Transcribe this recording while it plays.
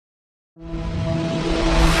I'm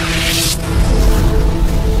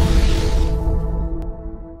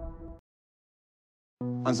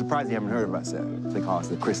surprised you haven't heard of us yet. They call us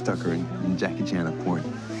the Chris Tucker and Jackie Chan of porn.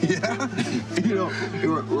 Yeah? You know,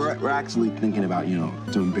 we're actually thinking about, you know,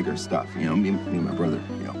 doing bigger stuff. You know, me and my brother,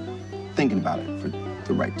 you know, thinking about it for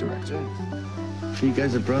the right direction. So you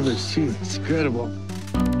guys are brothers, too. It's incredible.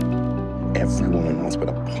 Everyone wants what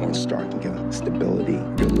a porn star can give them. Stability,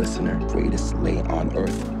 your listener, greatest lay on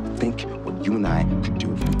earth. Think what you and I could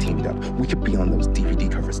do if we teamed up. We could be on those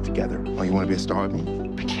DVD covers together. Oh, you want to be a star with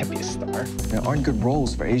me? I can't be a star. There aren't good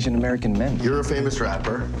roles for Asian American men. You're a famous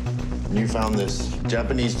rapper, and you found this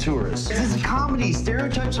Japanese tourist. This is comedy.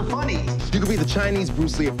 Stereotypes are funny. You could be the Chinese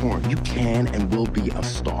Bruce Lee of porn. You can and will be a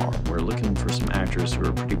star. We're looking for some actors who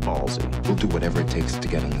are pretty ballsy. We'll do whatever it takes to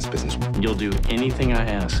get in this business. You'll do anything I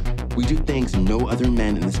ask. We do things no other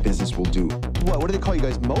men in this business will do. What do they call you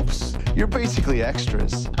guys, MOPEs? You're basically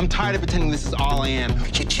extras. I'm tired of pretending this is all I am.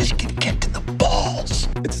 You just can get to the balls.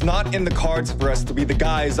 It's not in the cards for us to be the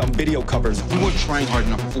guys on video covers. We weren't trying hard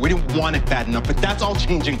enough before. We didn't want it bad enough, but that's all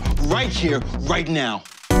changing right here, right now.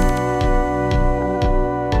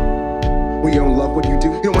 Well, you don't love what you do?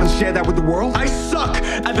 You don't want to share that with the world? I suck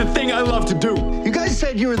at the thing I love to do. You guys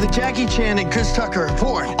said you were the Jackie Chan and Chris Tucker of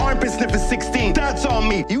porn. Armpit sniffer 16. That's on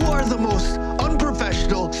me. You are the most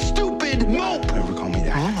unprofessional, stupid mope. Never call me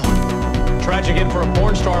that. Tragic end for a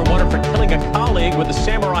porn star wanted for killing a colleague with a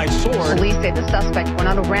samurai sword. Police say the suspect went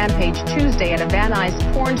on a rampage Tuesday at a Van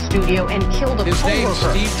Nuys porn studio and killed a His name's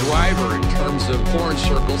co-worker. Steve Driver in terms of porn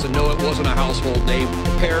circles, and no, it wasn't a household name.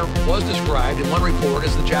 The pair was described in one report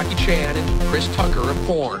as the Jackie Chan and Chris Tucker of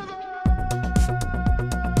porn.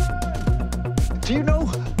 Do you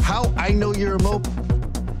know how I know you're a mope?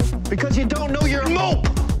 Because you don't know you're a mope.